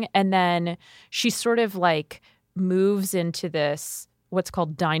thing. And then she sort of like moves into this what's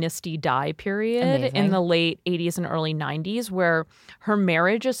called dynasty dye period in the late 80s and early 90s, where her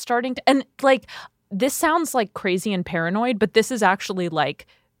marriage is starting to, and like, this sounds like crazy and paranoid, but this is actually like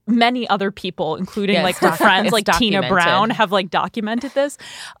many other people, including like her friends, like Tina Brown, have like documented this.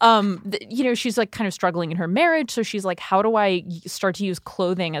 She's like kind of struggling in her marriage. So she's like, how do I start to use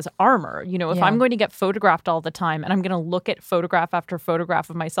clothing as armor? If I'm going to get photographed all the time and I'm going to look at photograph after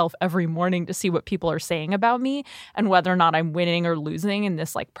photograph of myself every morning to see what people are saying about me and whether or not I'm winning or losing in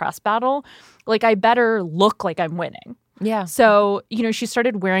this like press battle, like I better look like I'm winning. Yeah. So, she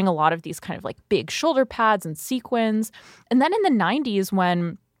started wearing a lot of these kind of like big shoulder pads and sequins. And then in the 90s,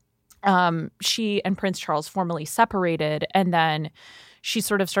 when she and Prince Charles formally separated, and then she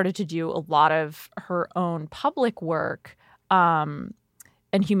sort of started to do a lot of her own public work and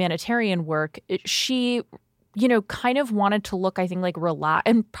humanitarian work. She kind of wanted to look, I think, like relaxed,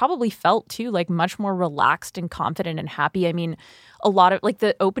 and probably felt too like much more relaxed and confident and happy. I mean, a lot of like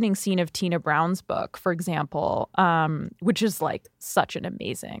the opening scene of Tina Brown's book, for example, which is like such an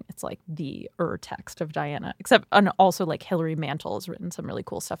amazing, it's like the text of Diana, and also like Hilary Mantel has written some really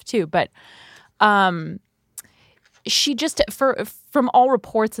cool stuff too. But she just, from all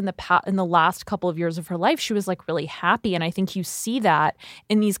reports in the last couple of years of her life, she was like really happy. And I think you see that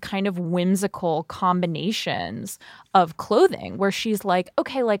in these kind of whimsical combinations of clothing where she's like,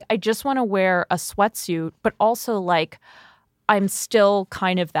 okay, like I just want to wear a sweatsuit, but also like I'm still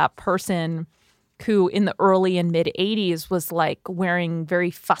kind of that person who in the early and mid 80s was like wearing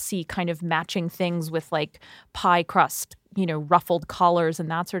very fussy kind of matching things with like pie crust, ruffled collars and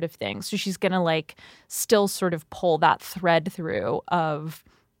that sort of thing. So she's going to like still sort of pull that thread through of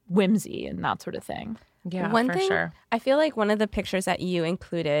whimsy and that sort of thing. Yeah, one for thing, sure. I feel like one of the pictures that you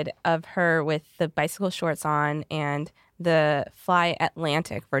included of her with the bicycle shorts on and the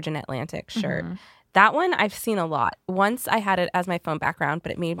Virgin Atlantic shirt, that one I've seen a lot. Once I had it as my phone background,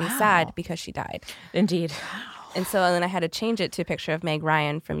 but it made me sad because she died. Indeed. And so then I had to change it to a picture of Meg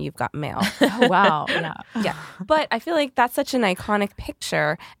Ryan from You've Got Mail. Oh, wow. Yeah. Yeah. But I feel like that's such an iconic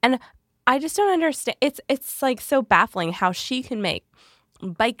picture. And I just don't understand. It's like so baffling how she can make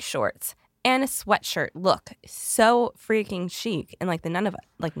bike shorts and a sweatshirt look so freaking chic, and like none of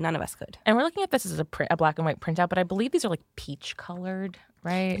us could. And we're looking at this as a black and white printout, but I believe these are like peach colored,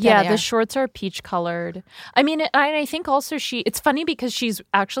 right? Yeah, the shorts are peach colored. I mean, I think also it's funny because she's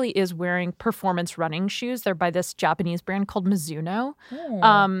actually is wearing performance running shoes. They're by this Japanese brand called Mizuno.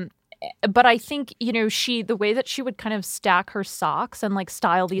 But I think, the way that she would kind of stack her socks and like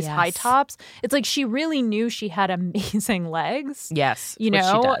style these high tops, it's like she really knew she had amazing legs. Yes. Which she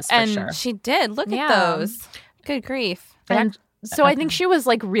does, and for sure. She did. Look at those. Good grief. And so I think she was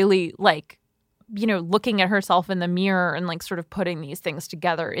like really like, looking at herself in the mirror and like sort of putting these things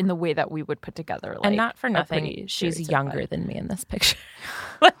together in the way that we would put together. Like, and not for nothing, she's younger than me in this picture.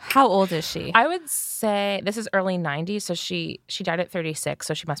 How old is she? I would say this is early 90s, so she died at 36,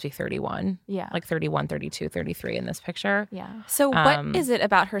 so she must be 31. Yeah. Like 31, 32, 33 in this picture. Yeah. So what is it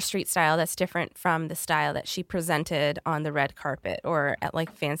about her street style that's different from the style that she presented on the red carpet or at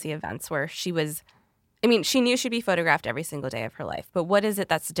like fancy events where she was, she knew she'd be photographed every single day of her life, but what is it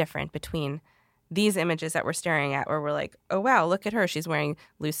that's different between these images that we're staring at where we're like, oh, wow, look at her. She's wearing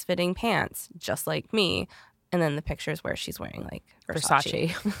loose-fitting pants, just like me. And then the pictures where she's wearing, like,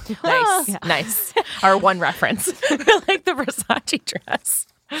 Versace. Nice. Nice. Our one reference. Like the Versace dress.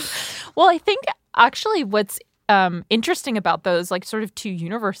 Well, I think actually what's interesting about those, like, sort of two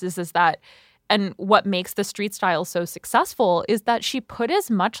universes is that, and what makes the street style so successful is that she put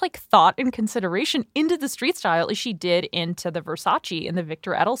as much like thought and consideration into the street style as she did into the Versace and the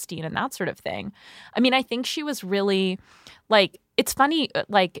Victor Edelstein and that sort of thing. I mean, I think she was really like, it's funny,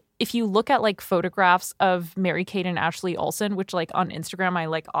 like if you look at like photographs of Mary-Kate and Ashley Olsen, which like on Instagram, I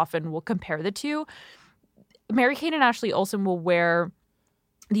like often will compare the two. Mary-Kate and Ashley Olsen will wear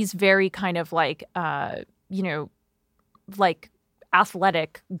these very kind of like, like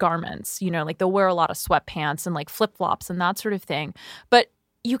athletic garments, like they'll wear a lot of sweatpants and like flip-flops and that sort of thing. But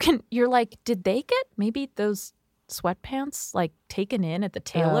you're like, did they get maybe those sweatpants like taken in at the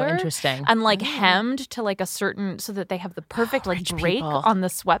tailor? Oh, interesting. And like hemmed to like a certain, so that they have the perfect like break on the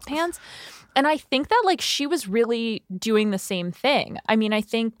sweatpants. And I think that like she was really doing the same thing. I mean, I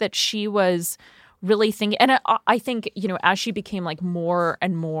think that she was really thinking, and I think, as she became like more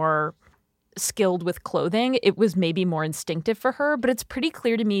and more skilled with clothing, it was maybe more instinctive for her. But it's pretty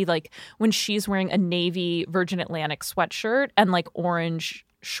clear to me, like when she's wearing a navy Virgin Atlantic sweatshirt and like orange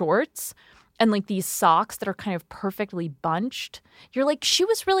shorts and like these socks that are kind of perfectly bunched, you're like, she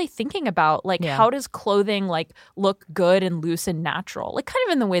was really thinking about like, how does clothing like look good and loose and natural? Like kind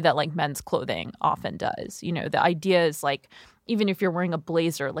of in the way that like men's clothing often does. The idea is like, even if you're wearing a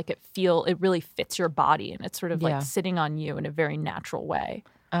blazer, like it really fits your body and it's sort of like sitting on you in a very natural way.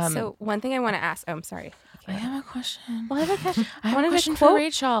 So one thing I want to ask, I'm sorry. I have a question. Well, I have a question. I have a question for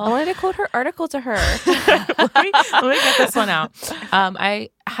Rachel. I wanted to quote her article to her. let me get this one out. I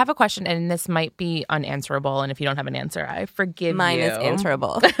have a question, and this might be unanswerable. And if you don't have an answer, I forgive Mine you. Mine is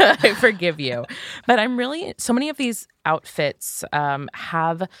answerable. I forgive you. But so many of these outfits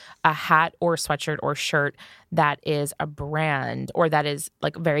have a hat or sweatshirt or shirt that is a brand or that is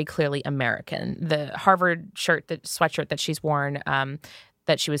like very clearly American. The Harvard sweatshirt that she's worn,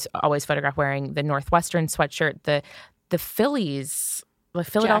 that she was always photographed wearing, the Northwestern sweatshirt, the Phillies, the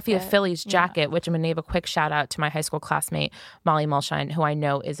Philadelphia Phillies jacket, which I'm going to give a quick shout out to my high school classmate, Molly Mulshine, who I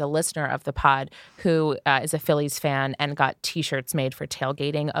know is a listener of the pod, who is a Phillies fan and got T-shirts made for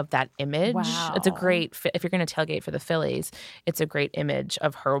tailgating of that image. Wow. It's a great, if you're going to tailgate for the Phillies, it's a great image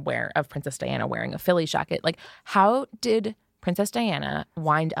of of Princess Diana wearing a Phillies jacket. Like, how did Princess Diana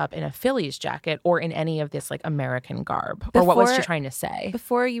wind up in a Phillies jacket or in any of this like American garb? Or what was she trying to say?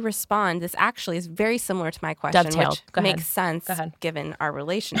 Before you respond, this actually is very similar to my question, which Go makes ahead. sense given our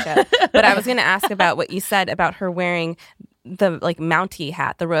relationship. But I was going to ask about what you said about her wearing the like Mountie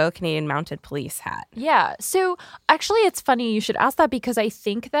hat, the Royal Canadian Mounted Police hat. Yeah. So actually it's funny you should ask that because I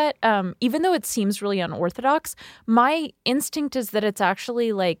think that even though it seems really unorthodox, my instinct is that it's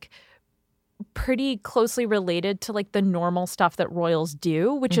actually like pretty closely related to like the normal stuff that royals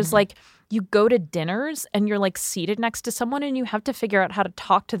do, which is like you go to dinners and you're like seated next to someone and you have to figure out how to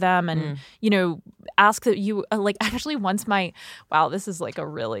talk to them and ask that you like actually once this is like a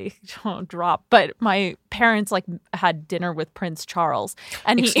really drop, but my parents like had dinner with Prince Charles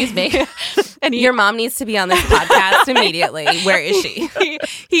and excuse me and your mom needs to be on this podcast immediately. Where is she?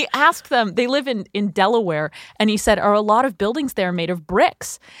 He asked them, they live in Delaware, and he said, are a lot of buildings there made of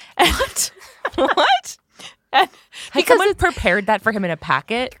bricks? What? What? Has someone prepared that for him in a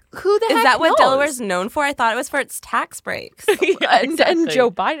packet? Who the heck is that knows? what Delaware's known for? I thought it was for its tax breaks. And Joe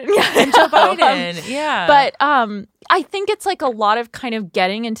Biden. And Joe Biden. Yeah. But I think it's like a lot of kind of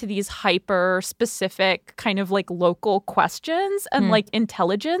getting into these hyper specific kind of like local questions and like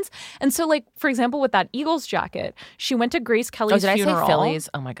intelligence. And so like, for example, with that Eagles jacket, she went to Grace Kelly's funeral. Did I say Phillies?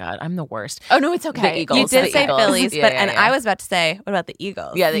 Oh my God, I'm the worst. Oh no, it's okay. The Eagles. You did say Eagles. Phillies, I was about to say, what about the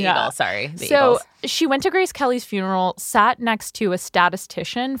Eagles? Yeah, the Eagles. Sorry. The so Eagles. She went to Grace Kelly's funeral, sat next to a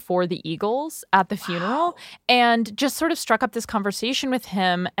statistician for the Eagles at the funeral, and just sort of struck up this conversation with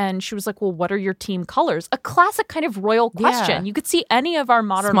him. And she was like, well, what are your team colors? A classic kind of royal question. Yeah. You could see any of our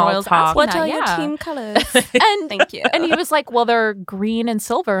modern Small royals talk. asking What that. are your team colors? And thank you. And he was like, well, they're green and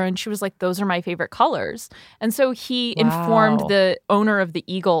silver. And she was like, those are my favorite colors. And so he informed the owner of the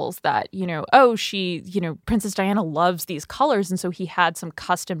Eagles that, Princess Diana loves these colors. And so he had some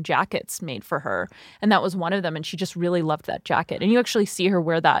custom jackets made for her. And that was one of them. And she just really loved that jacket. And you actually see her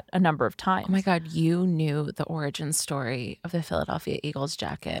wear that a number of times. Oh my God, you knew the origin story of the Philadelphia Eagles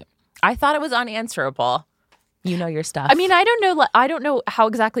jacket. I thought it was unanswerable. You know your stuff. I mean, I don't know how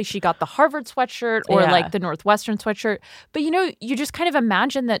exactly she got the Harvard sweatshirt or like the Northwestern sweatshirt, but you just kind of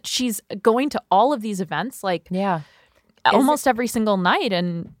imagine that she's going to all of these events like almost every single night,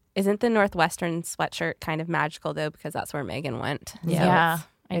 and Isn't the Northwestern sweatshirt kind of magical, though, because that's where Meghan went? Yeah.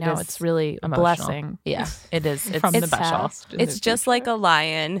 I know. is It's really a emotional. blessing. Yeah, it is. It's From the special. past. It's just like a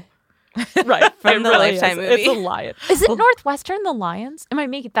lion. Right. From the Lifetime movie. It's a lion. Is it Northwestern, the Lions? It might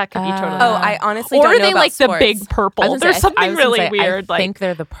make it, that could be totally Oh, wrong. I honestly Or don't are know they about like sports. the big purple? I was gonna There's say- I something was gonna really say, weird. I think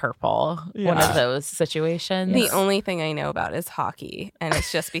they're the purple. One of those situations. The only thing I know about is hockey, and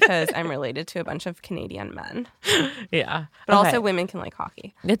it's just because I'm related to a bunch of Canadian men. Yeah. But Okay. also women can like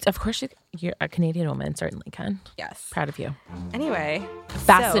hockey. It's, of course, you're a Canadian woman certainly can. Yes. Proud of you. Anyway.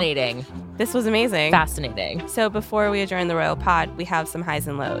 Fascinating. So, this was amazing. Fascinating. So before we adjourn the Royal Pod, we have some highs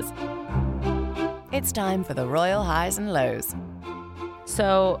and lows. It's time for the royal highs and lows.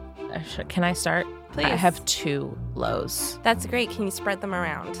 So, can I start? Please. I have 2 lows. That's great. Can you spread them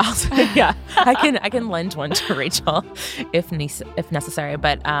around? Yeah, I can lend one to Rachel if necessary.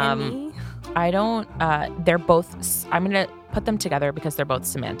 But And me? I don't. They're both. I'm gonna put them together because they're both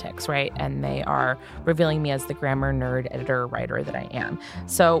semantics, right? And they are revealing me as the grammar nerd, editor, writer that I am.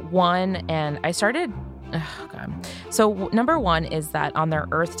 So one, and I started. Oh God. So number one is that on their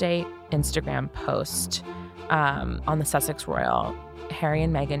Earth Day Instagram post, on the Sussex Royal, Harry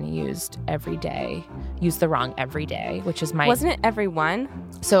and Meghan used the wrong every day, which is my. Wasn't it everyone?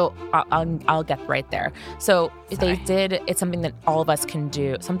 So I'll get right there. So they did. It's something that all of us can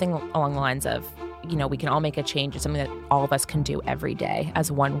do. Something along the lines of, we can all make a change. It's something that all of us can do every day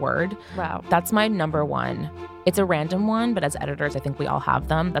as one word. Wow. That's my number one. It's a random one, but as editors, I think we all have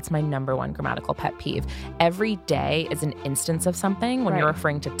them. That's my number one grammatical pet peeve. Every day is an instance of something when you're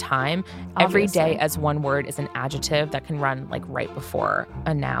referring to time. Every day as one word is an adjective that can run like right before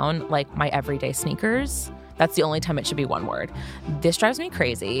a noun, like my everyday sneakers. That's the only time it should be one word. This drives me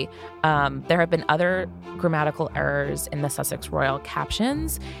crazy. There have been other grammatical errors in the Sussex Royal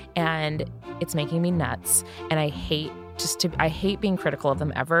captions, and it's making me nuts. And I hate being critical of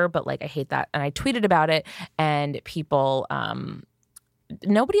them ever, but like I hate that. And I tweeted about it, and people,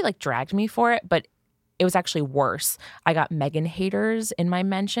 nobody like dragged me for it, but it was actually worse. I got Meghan haters in my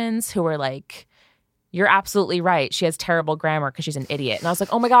mentions who were like, "You're absolutely right. She has terrible grammar because she's an idiot." And I was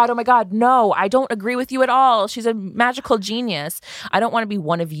like, oh my God, no, I don't agree with you at all. She's a magical genius. I don't want to be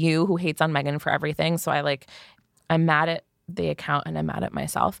one of you who hates on Meghan for everything. So I'm mad at the account and I'm mad at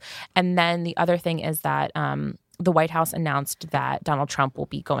myself. And then the other thing is that the White House announced that Donald Trump will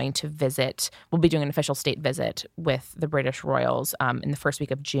be doing an official state visit with the British royals in the first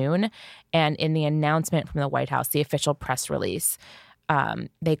week of June. And in the announcement from the White House, the official press release,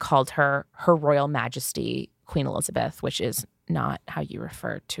 they called her Royal Majesty Queen Elizabeth, which is not how you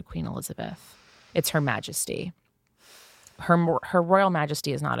refer to Queen Elizabeth. It's Her Majesty. Her Royal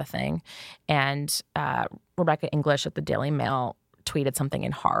Majesty is not a thing. And Rebecca English at the Daily Mail tweeted something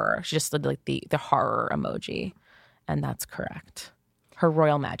in horror. She just did like the horror emoji, and that's correct. Her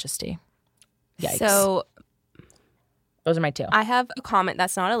Royal Majesty. Yikes. So those are my 2. I have a comment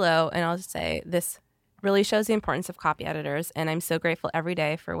that's not a low, and I'll just say this really shows the importance of copy editors, and I'm so grateful every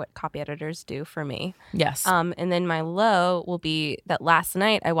day for what copy editors do for me. Yes. And then my low will be that last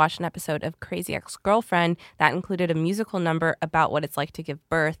night I watched an episode of Crazy Ex-Girlfriend that included a musical number about what it's like to give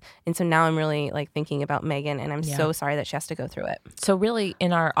birth, and so now I'm really like thinking about Meghan, and I'm so sorry that she has to go through it. So really,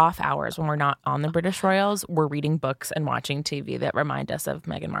 in our off hours when we're not on the British Royals, we're reading books and watching TV that remind us of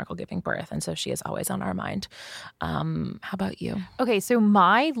Meghan Markle giving birth, and so she is always on our mind. How about you? Okay, so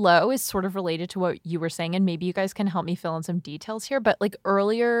my low is sort of related to what you were saying, and maybe you guys can help me fill in some details here. But like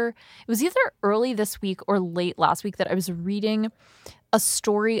earlier, it was either early this week or late last week that I was reading a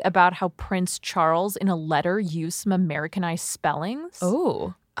story about how Prince Charles in a letter used some Americanized spellings.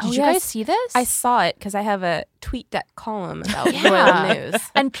 Oh. Did you guys see this? I saw it because I have a TweetDeck column about Yeah. royal news.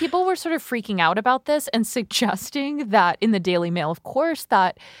 And people were sort of freaking out about this and suggesting that in the Daily Mail, of course,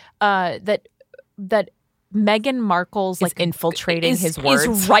 that Meghan Markle's Is infiltrating his words.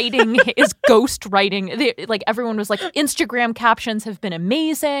 is ghost writing. Like everyone was like, Instagram captions have been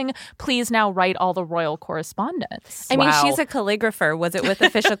amazing. Please now write all the royal correspondence. I mean, Wow. she's a calligrapher. Was it with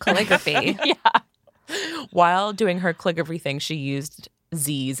official calligraphy? Yeah. While doing her calligraphy thing, she used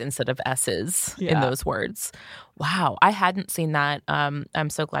Z's instead of S's in those words. Wow. I hadn't seen that. I'm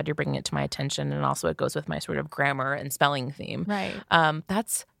so glad you're bringing it to my attention. And also it goes with my sort of grammar and spelling theme. Right.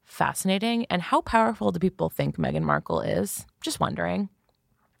 That's fascinating. And how powerful do people think Meghan Markle is? Just wondering.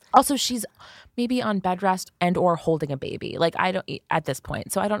 Also, she's maybe on bed rest and or holding a baby. Like I don't at this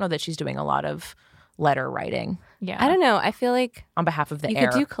point. So I don't know that she's doing a lot of letter writing. Yeah. I don't know. I feel like on behalf of the you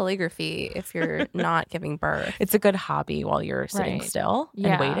heir. could do calligraphy if you're not giving birth. It's a good hobby while you're sitting Right. still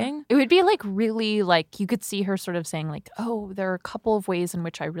Yeah. and waiting. It would be like really like you could see her sort of saying like, oh, there are a couple of ways in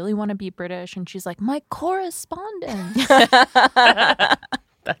which I really want to be British. And she's like, my correspondence.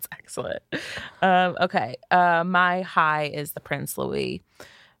 That's Excellent. Okay. My high is the Prince Louis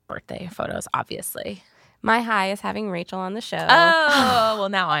birthday photos, obviously. My high is having Rachel on the show. Oh, well,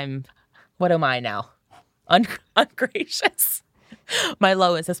 now what am I now? Ungracious. My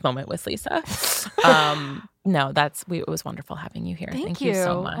low is this moment with Lisa. No, it was wonderful having you here. Thank you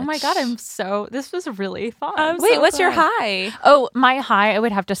so much. Oh my God, this was really fun. Wait, what's your high? Oh, my high, I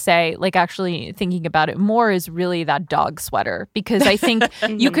would have to say, like actually thinking about it more, is really that dog sweater, because I think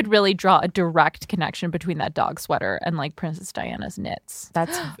you could really draw a direct connection between that dog sweater and like Princess Diana's knits.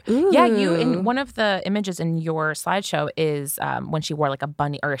 That's yeah. You in one of the images in your slideshow is when she wore like a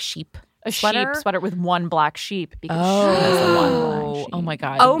bunny or a sheep. Sheep sweater with one black sheep, because she has the one black sheep. Oh my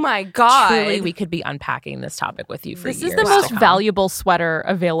God. Oh my God. Truly, we could be unpacking this topic with you for years. This is the most valuable sweater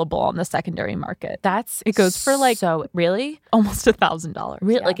available on the secondary market. It goes for like really almost $1,000.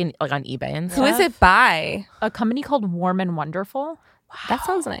 Really, yeah. like on eBay and stuff. Who is it by? A company called Warm and Wonderful. Wow. That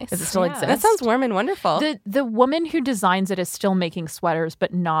sounds nice. Does it still exist? That sounds warm and wonderful. The woman who designs it is still making sweaters,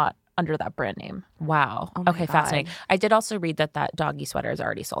 but not under that brand name. Wow. Okay, fascinating. I did also read that doggy sweater is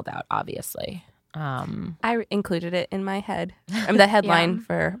already sold out, obviously. I included it in my head. The headline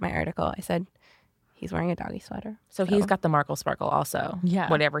for my article. I said, he's wearing a doggy sweater. So he's got the Markle Sparkle also. Yeah.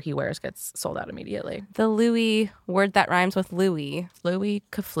 Whatever he wears gets sold out immediately. The Louis, word that rhymes with Louis. Louis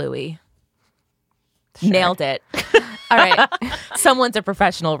Kaflooey. Sure. Nailed it. All right. Someone's a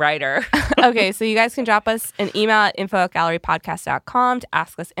professional writer. Okay, so you guys can drop us an email at info@gallerypodcast.com to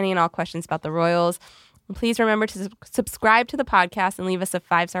ask us any and all questions about the Royals. And please remember to subscribe to the podcast and leave us a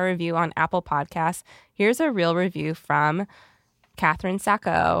 5-star review on Apple Podcasts. Here's a real review from Catherine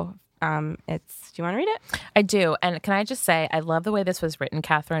Sacco. Do you want to read it? I do. And can I just say, I love the way this was written,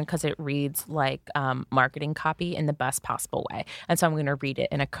 Catherine, because it reads like marketing copy in the best possible way. And so I'm going to read it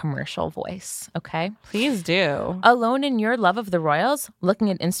in a commercial voice. Okay? Please do. Alone in your love of the Royals?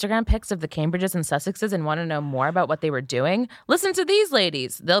 Looking at Instagram pics of the Cambridges and Sussexes and want to know more about what they were doing? Listen to these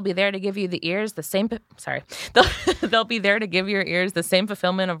ladies. They'll be there to give you the ears the same... They'll be there to give your ears the same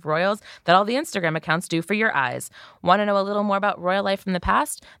fulfillment of Royals that all the Instagram accounts do for your eyes. Want to know a little more about royal life from the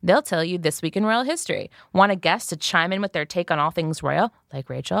past? They'll tell you This Week in Royal History. Want a guest to chime in with their take on all things royal, like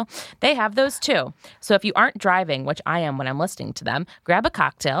Rachel? They have those too. So if you aren't driving, which I am when I'm listening to them, grab a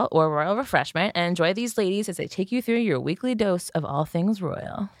cocktail or a royal refreshment and enjoy these ladies as they take you through your weekly dose of all things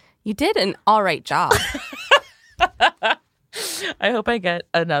royal. You did an all right job. I hope I get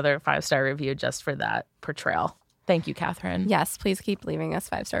another 5-star review just for that portrayal. Thank you, Catherine. Yes, please keep leaving us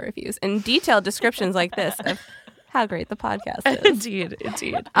 5-star reviews and detailed descriptions like this of how great the podcast is. Indeed.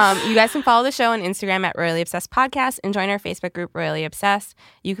 You guys can follow the show on Instagram at Royally Obsessed Podcast and join our Facebook group, Royally Obsessed.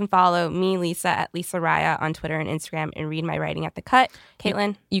 You can follow me, Lisa, at Lisa Raya on Twitter and Instagram and read my writing at The Cut.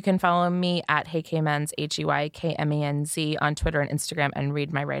 Kaitlin? You can follow me at HeyKMenz, HeyKMenz on Twitter and Instagram and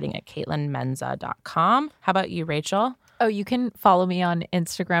read my writing at KaitlinMenza.com. How about you, Rachel? Oh, you can follow me on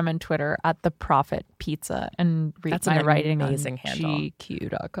Instagram and Twitter at The Prophet Pizza and read my writing on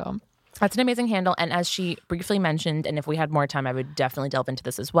GQ.com. That's an amazing handle. And as she briefly mentioned, and if we had more time, I would definitely delve into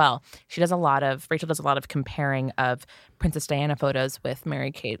this as well. Rachel does a lot of comparing of Princess Diana photos with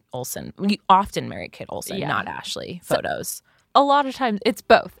Mary-Kate Olsen. Often Mary-Kate Olsen, not Ashley photos. A lot of times it's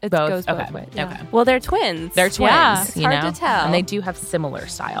both. It goes both ways. Yeah. Okay. Well, they're twins. Yeah, it's hard to tell. And they do have similar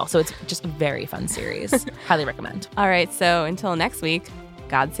style. So it's just a very fun series. Highly recommend. All right. So until next week,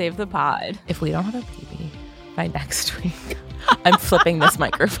 God save the pod. If we don't have a baby by next week, I'm flipping this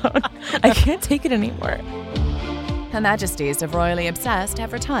microphone. I can't take it anymore. Her Majesties of Royally Obsessed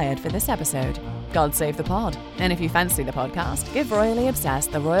have retired for this episode. God save the pod. And if you fancy the podcast, give Royally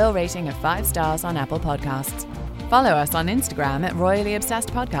Obsessed the royal rating of 5 stars on Apple Podcasts. Follow us on Instagram at Royally Obsessed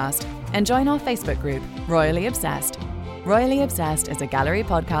Podcast and join our Facebook group, Royally Obsessed. Royally Obsessed is a Gallery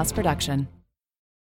Podcast production.